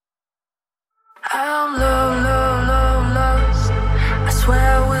I'm low, low, low, lost. I swear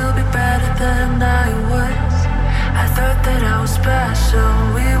I will be better than I was. I thought that I was special,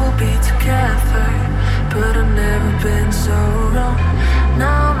 we will be together, but I've never been so wrong.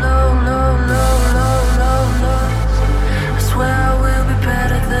 Now I'm low, low, low, low, low, lost. I swear I will be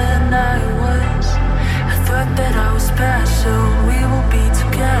better than I was. I thought that I was special, we will be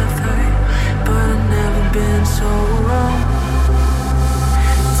together, but I've never been so wrong.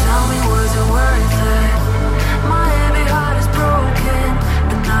 Tell me, was it worth it? My heavy heart is broken,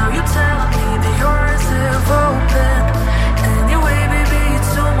 but now you tell me that yours is open. Anyway, baby,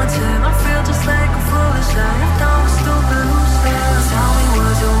 it's so much and I feel just like a foolish. I have done a stupid loser. Tell me,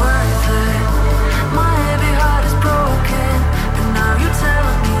 was it worth it? My heavy heart is broken, but now you tell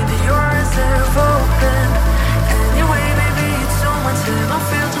me that yours is open. Anyway, baby, it's so much and I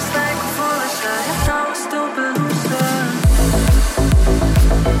feel just like a foolish. I have done a stupid loser.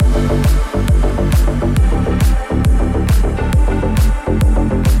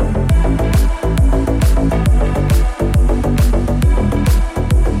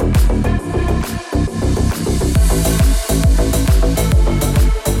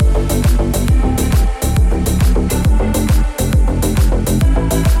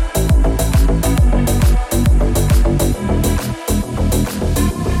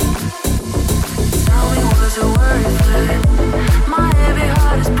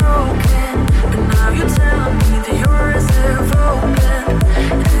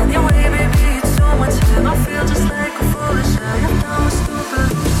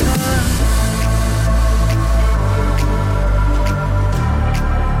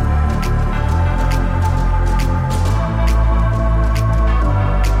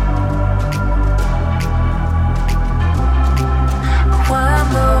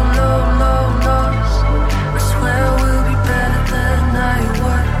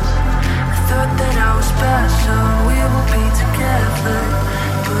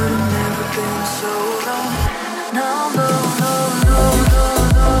 No.